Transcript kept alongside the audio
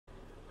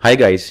Hi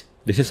guys,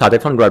 this is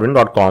Sadik from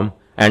Dwarwin.com,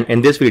 and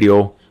in this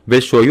video, we'll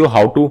show you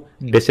how to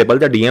disable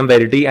the DM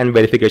Verity and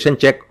Verification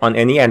check on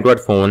any Android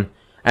phone,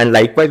 and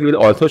likewise we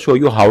will also show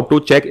you how to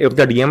check if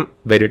the DM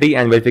Verity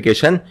and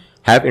Verification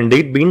have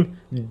indeed been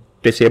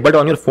disabled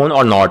on your phone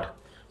or not.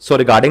 So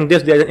regarding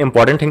this, there is an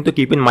important thing to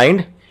keep in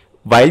mind.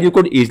 While you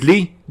could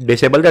easily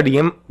disable the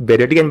DM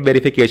Verity and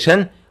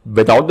Verification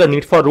without the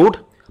need for root,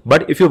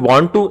 but if you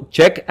want to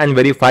check and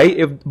verify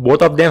if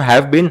both of them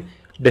have been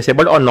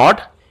disabled or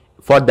not,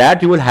 for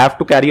that you will have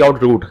to carry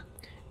out root.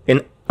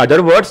 In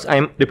other words, I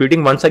am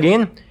repeating once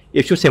again,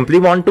 if you simply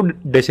want to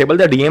disable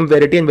the DM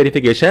Verity and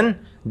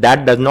Verification,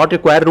 that does not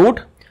require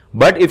root.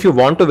 But if you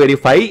want to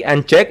verify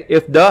and check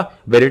if the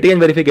Verity and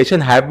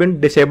Verification have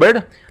been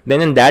disabled,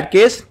 then in that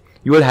case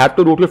you will have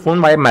to root your phone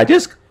via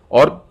Magisk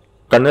or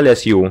kernel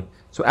SU.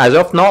 So as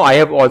of now, I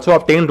have also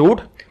obtained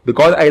root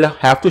because I'll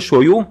have to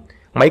show you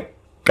my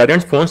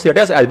current phone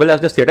status as well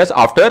as the status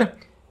after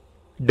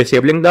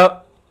disabling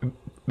the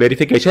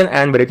verification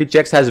and verity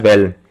checks as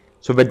well.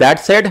 So with that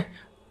said,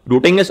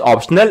 rooting is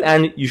optional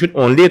and you should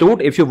only root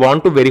if you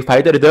want to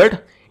verify the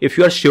result. If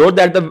you are sure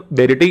that the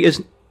verity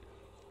is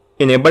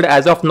enabled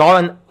as of now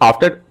and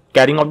after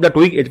carrying out the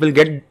tweak it will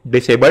get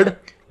disabled,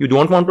 you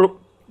don't want to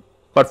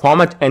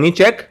perform any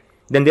check,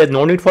 then there is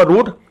no need for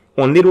root.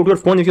 Only root your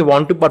phone if you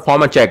want to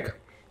perform a check.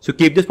 So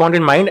keep this point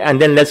in mind and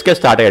then let's get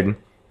started.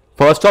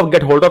 First off,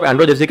 get hold of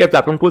Android SDK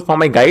platform tools from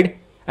my guide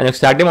and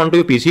extract them onto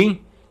your PC.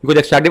 You could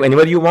extract them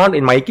anywhere you want.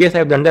 In my case, I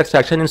have done the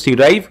extraction in C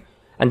drive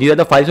and these are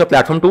the files of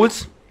platform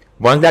tools.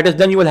 Once that is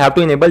done, you will have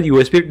to enable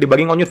USB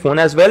debugging on your phone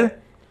as well.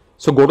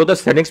 So go to the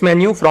settings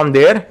menu. From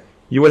there,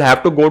 you will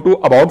have to go to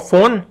about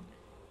phone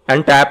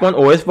and tap on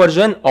OS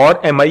version or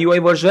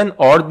MIUI version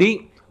or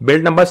the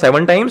build number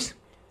 7 times.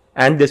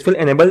 And this will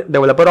enable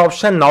developer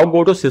option. Now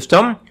go to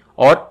system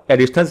or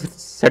additional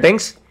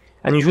settings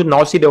and you should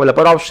now see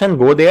developer option.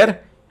 Go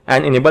there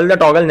and enable the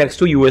toggle next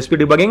to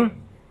USB debugging.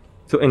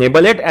 So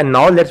enable it and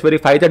now let's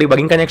verify the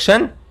debugging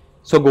connection.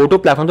 So go to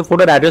platform to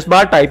folder address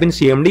bar, type in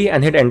CMD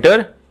and hit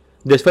enter.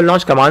 This will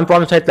launch command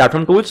prompt inside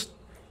platform tools.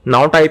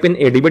 Now type in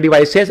ADB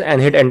devices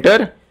and hit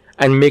enter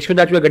and make sure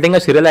that you are getting a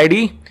serial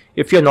ID.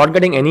 If you are not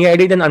getting any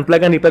ID, then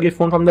unplug and replug your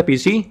phone from the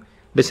PC.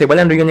 Disable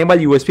and re-enable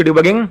USB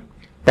debugging.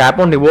 Tap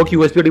on revoke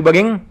USB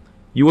debugging.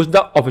 Use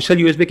the official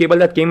USB cable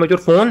that came with your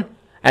phone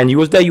and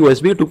use the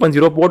USB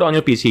 2.0 port on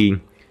your PC.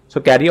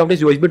 So carry out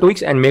these USB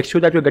tweaks and make sure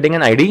that you are getting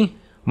an ID.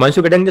 Once you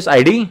are getting this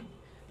ID,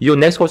 your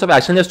next course of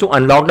action is to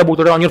unlock the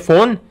bootloader on your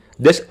phone.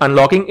 This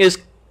unlocking is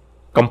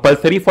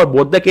compulsory for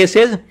both the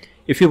cases.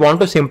 If you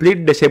want to simply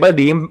disable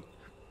DM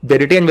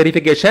Verity and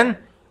Verification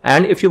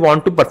and if you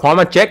want to perform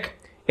a check,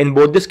 in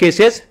both these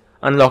cases,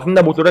 unlocking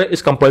the bootloader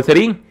is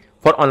compulsory.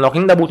 For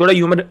unlocking the bootloader,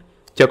 you may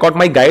check out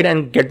my guide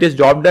and get this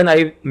job done.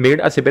 I made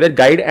a separate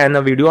guide and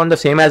a video on the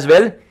same as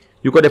well.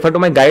 You could refer to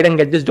my guide and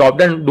get this job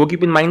done. Do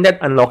keep in mind that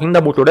unlocking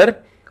the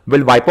bootloader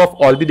will wipe off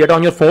all the data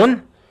on your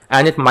phone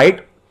and it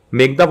might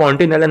make the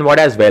warranty null and void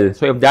as well.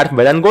 So if that's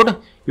well and good,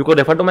 you could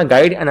refer to my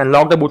guide and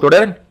unlock the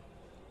bootloader.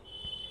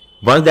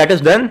 Once that is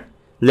done,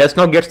 let's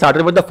now get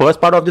started with the first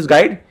part of this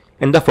guide.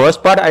 In the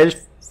first part, I'll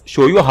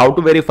show you how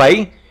to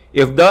verify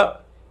if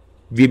the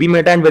VB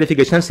meta and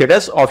verification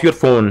status of your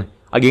phone.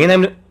 Again,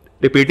 I'm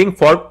repeating,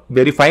 for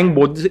verifying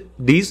both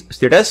these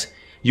status,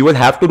 you will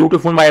have to root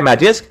your phone via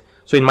Magisk.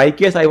 So in my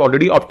case, I've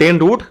already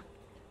obtained root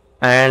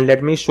and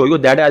let me show you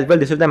that as well.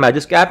 This is the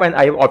Magisk app and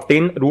I've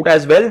obtained root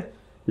as well.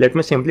 Let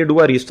me simply do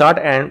a restart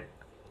and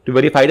to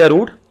verify the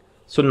root.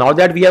 So now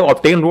that we have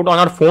obtained root on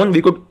our phone,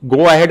 we could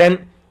go ahead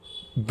and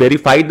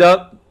verify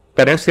the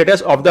current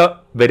status of the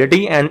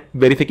Verity and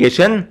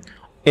Verification.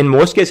 In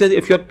most cases,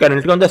 if you're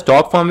currently on the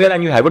stock firmware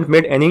and you haven't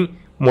made any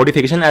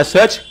modification as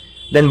such,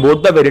 then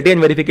both the Verity and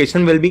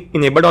Verification will be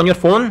enabled on your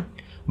phone.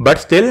 But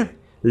still,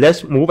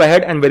 let's move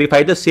ahead and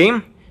verify the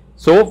same.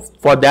 So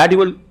for that, you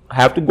will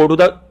have to go to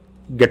the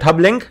GitHub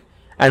link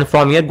and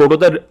from here go to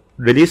the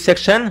release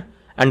section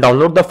and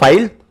download the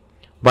file.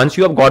 Once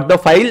you have got the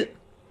file,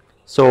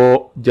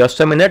 so just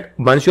a minute,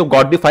 once you have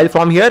got the file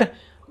from here,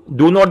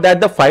 do note that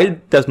the file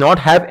does not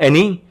have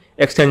any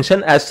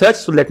extension as such.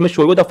 So let me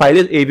show you. The file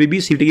is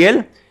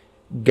avbctl.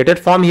 Get it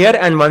from here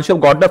and once you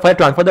have got the file,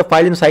 transfer the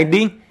file inside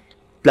the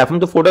platform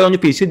to folder on your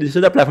PC. This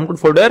is the platform to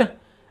folder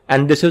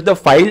and this is the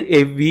file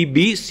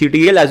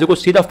avbctl. As you could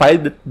see, the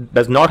file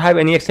does not have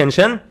any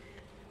extension.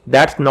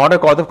 That's not a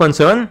cause of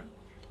concern.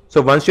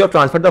 So once you have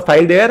transferred the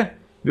file there,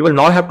 we will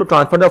now have to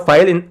transfer the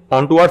file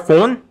onto our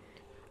phone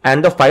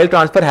and the file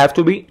transfer has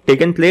to be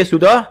taken place to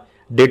the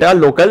data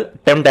local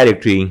temp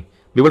directory.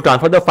 We will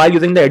transfer the file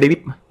using the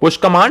adb push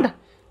command.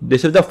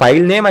 This is the file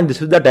name and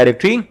this is the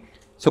directory.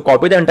 So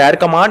copy the entire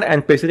command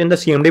and paste it in the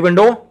CMD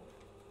window.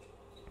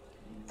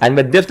 And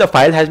with this, the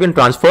file has been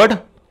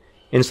transferred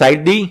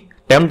inside the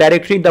temp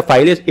directory. The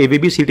file is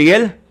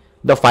avbctl.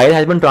 The file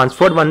has been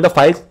transferred. When the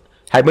file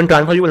has been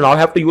transferred, you will now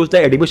have to use the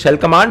adb shell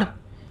command.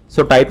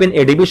 So type in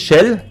adb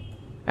shell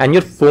and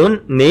your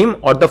phone name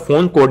or the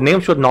phone code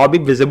name should now be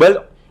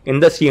visible in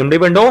the CMD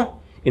window.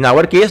 In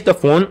our case, the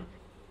phone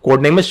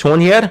code name is shown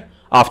here.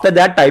 After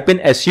that, type in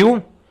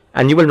SU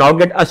and you will now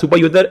get a super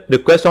user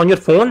request on your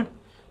phone.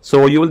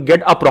 So you will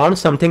get a prompt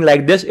something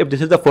like this. If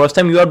this is the first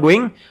time you are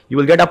doing, you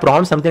will get a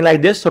prompt something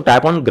like this. So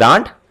tap on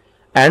grant,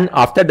 and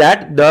after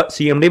that the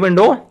CMD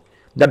window,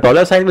 the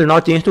 $ will now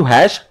change to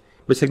hash,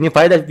 which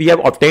signifies that we have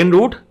obtained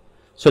root.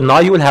 So now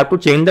you will have to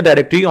change the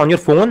directory on your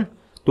phone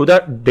to the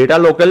data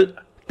local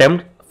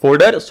temp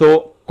folder.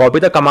 So copy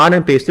the command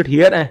and paste it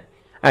here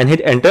and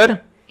hit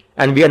enter,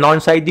 and we are now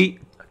inside the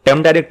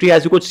temp directory,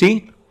 as you could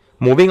see.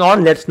 Moving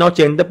on, let's now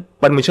change the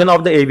permission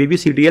of the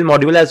AVBCTL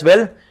module as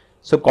well.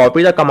 So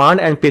copy the command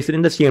and paste it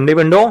in the CMD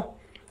window,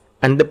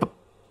 and the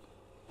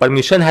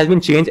permission has been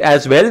changed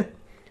as well.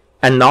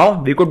 And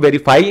now we could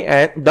verify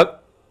the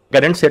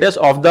current status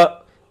of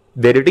the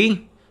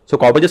Verity. So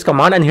copy this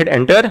command and hit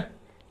enter,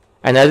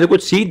 and as you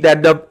could see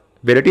that the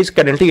Verity is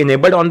currently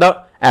enabled on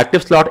the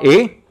active slot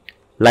A.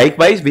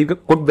 Likewise, we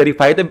could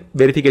verify the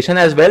verification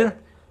as well.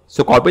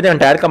 So copy the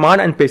entire command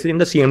and paste it in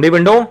the CMD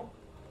window,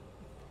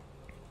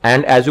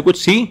 and as you could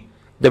see,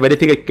 the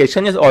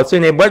verification is also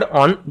enabled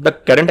on the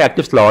current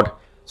active slot.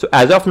 So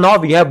as of now,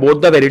 we have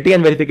both the Verity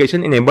and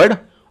verification enabled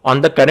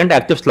on the current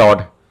active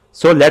slot.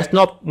 So let's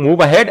now move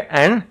ahead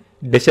and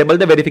disable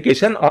the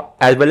verification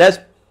as well as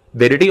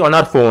Verity on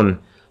our phone.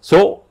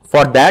 So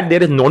for that,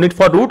 there is no need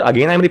for root.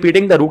 Again, I am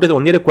repeating, the root is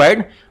only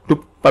required to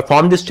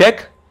perform this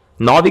check.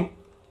 Now we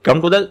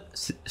come to the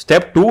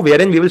step 2,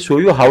 wherein we will show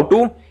you how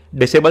to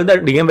disable the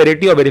DM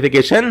Verity or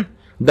verification.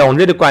 The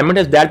only requirement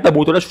is that the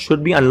bootloader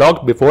should be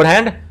unlocked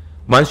beforehand.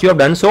 Once you have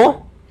done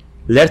so,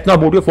 let's now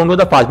boot your phone to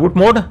the fast boot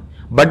mode.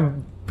 But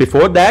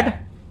before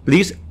that,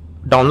 please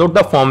download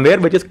the firmware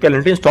which is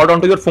currently installed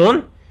onto your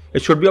phone.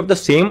 It should be of the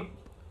same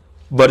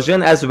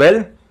version as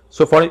well.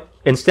 So for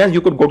instance,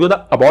 you could go to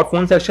the about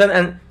phone section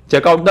and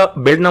check out the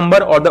build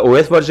number or the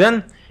OS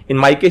version. In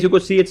my case, you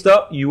could see it's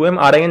the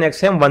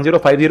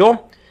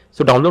UMRINXM1050.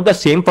 So download the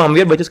same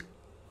firmware which is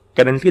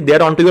currently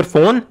there onto your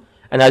phone.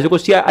 And as you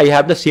could see, I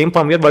have the same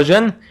firmware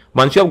version.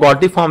 Once you have got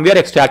the firmware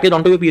extracted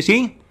onto your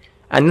PC,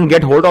 and then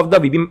get hold of the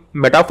VB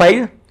meta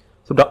file.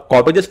 So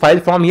copy this file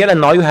from here, and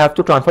now you have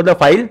to transfer the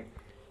file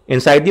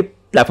inside the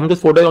platform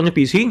tools folder on your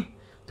PC.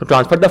 So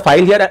transfer the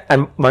file here,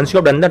 and once you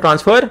have done the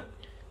transfer,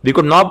 we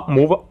could now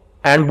move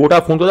and boot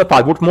our phone to the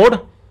fast boot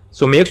mode.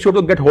 So make sure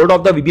to get hold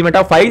of the VB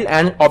meta file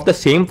and of the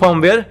same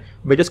firmware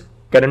which is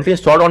currently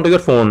installed onto your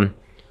phone.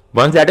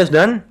 Once that is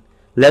done,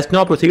 let's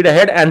now proceed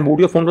ahead and boot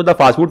your phone to the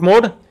fast boot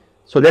mode.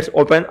 So let's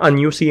open a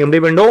new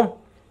CMD window,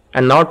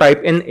 and now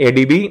type in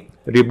ADB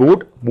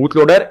reboot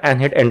bootloader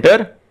and hit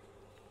enter,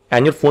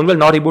 and your phone will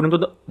now reboot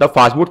into the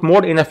fast boot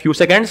mode in a few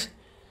seconds.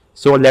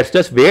 So let's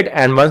just wait,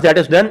 and once that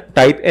is done,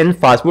 type in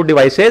fast boot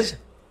devices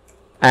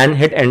and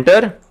hit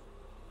enter,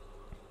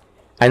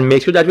 and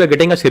make sure that you are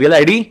getting a serial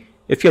ID.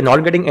 If you are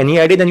not getting any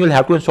ID, then you will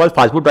have to install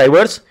fast boot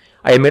drivers.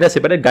 I made a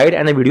separate guide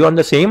and a video on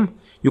the same.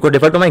 You could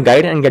refer to my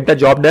guide and get the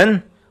job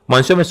done.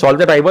 Once you have installed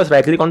the drivers,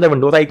 right click on the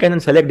Windows icon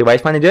and select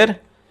device manager.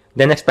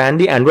 Then expand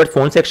the Android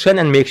phone section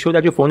and make sure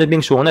that your phone is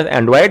being shown as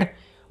Android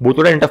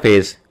bootloader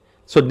interface.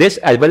 So this,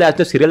 as well as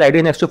the serial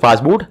ID next to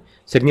fastboot,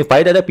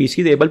 signify that the PC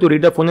is able to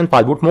read the phone in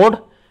fastboot mode,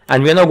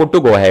 and we are now good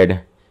to go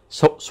ahead.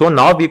 So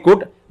now we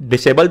could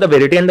disable the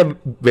Verity and the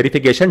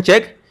verification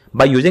check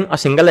by using a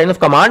single line of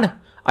command.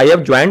 I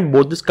have joined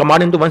both this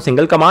command into one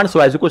single command. So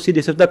as you could see,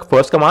 this is the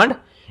first command.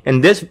 In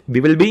this, we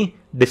will be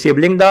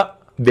disabling the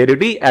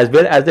Verity as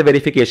well as the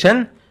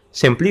verification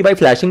simply by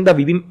flashing the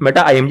VB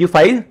meta img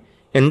file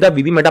in the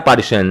VB meta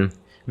partition.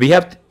 We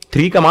have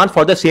 3 commands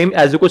for the same.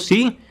 As you could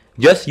see,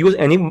 just use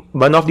any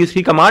one of these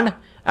 3 commands.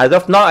 As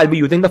of now, I'll be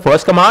using the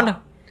first command.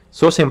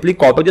 So simply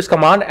copy this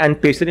command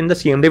and paste it in the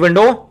CMD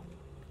window.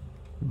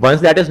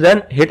 Once that is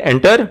done, hit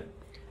enter,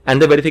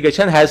 and the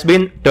verification has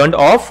been turned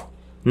off.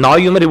 Now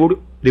you may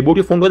reboot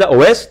your phone to the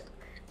OS.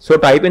 So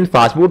type in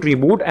fastboot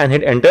reboot and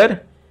hit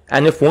enter,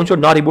 and your phone should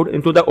not reboot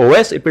into the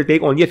OS. It will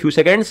take only a few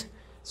seconds.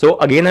 So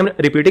again, I'm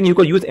repeating, you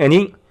could use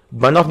any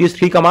one of these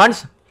 3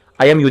 commands.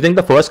 I am using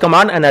the first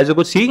command, and as you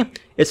could see,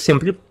 it's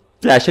simply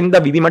flashing the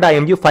VB meta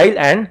img file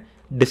and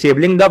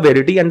disabling the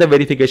Verity and the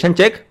verification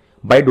check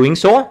by doing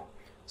so.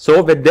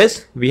 So with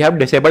this, we have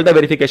disabled the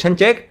verification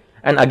check.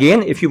 And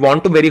again, if you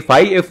want to verify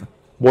if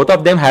both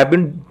of them have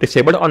been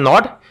disabled or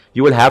not,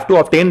 you will have to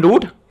obtain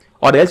root,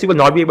 or else you will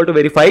not be able to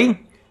verify.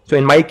 So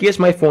in my case,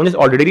 my phone is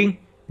already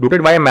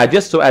rooted via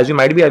Magis. So as you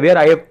might be aware,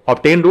 I have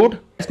obtained root.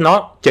 Let's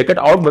now check it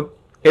out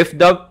if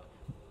the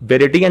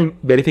Verity and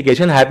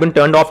verification have been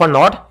turned off or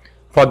not.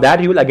 For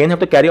that, you will again have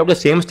to carry out the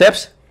same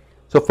steps.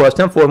 So first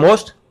and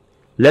foremost,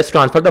 let's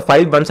transfer the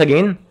file once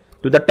again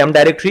to the temp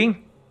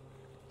directory.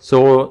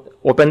 So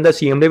open the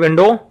CMD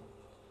window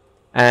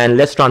and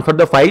let's transfer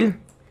the file.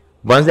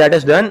 Once that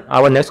is done,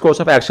 our next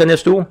course of action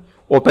is to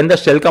open the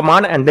shell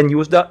command and then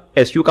use the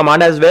su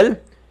command as well.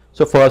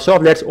 So first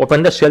off, let's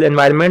open the shell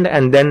environment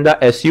and then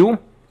the su.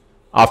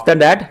 After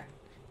that,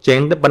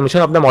 change the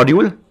permission of the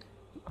module.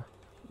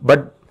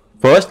 But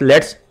first,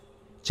 let's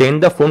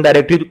change the phone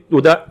directory to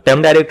the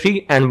temp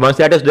directory, and once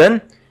that is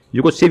done,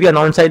 you could see we are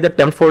now inside the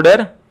temp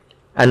folder,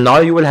 and now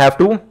you will have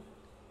to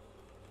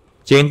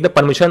change the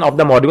permission of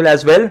the module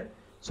as well.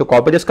 So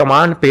copy this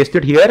command, paste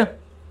it here,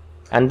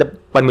 and the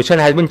permission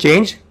has been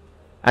changed,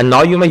 and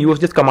now you may use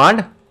this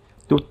command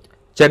to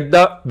check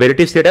the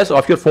Verity status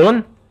of your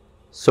phone.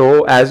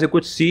 So as you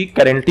could see,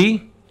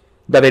 currently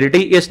the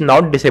Verity is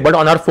now disabled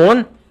on our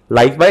phone.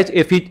 Likewise,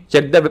 if we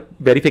check the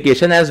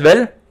verification as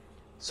well,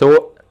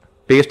 so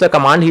paste the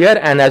command here,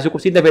 and as you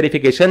could see, the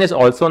verification is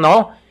also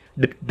now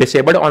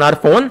disabled on our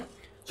phone.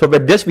 So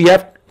with this, we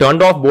have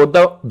turned off both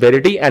the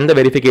Verity and the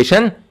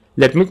verification.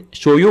 Let me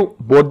show you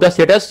both the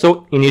status.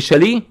 So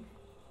initially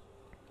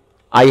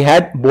I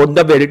had both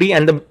the Verity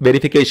and the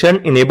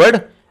verification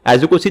enabled.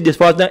 As you could see, this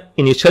was the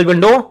initial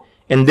window.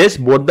 In this,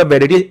 both the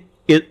Verity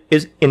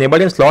is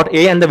enabled in slot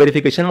A and the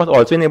verification was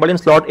also enabled in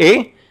slot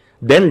A.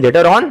 Then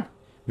later on,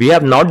 we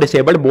have now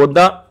disabled both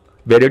the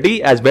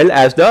Verity as well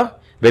as the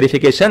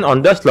verification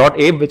on the slot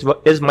A, which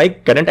is my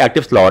current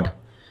active slot.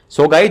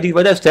 So guys, these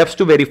were the steps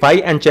to verify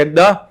and check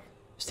the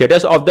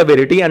status of the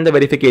Verity and the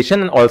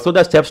verification, and also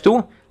the steps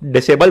to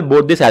disable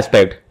both this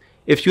aspect.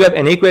 If you have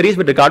any queries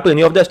with regard to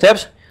any of the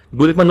steps,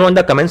 do let me know in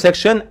the comment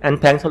section,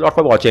 and thanks a lot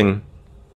for watching.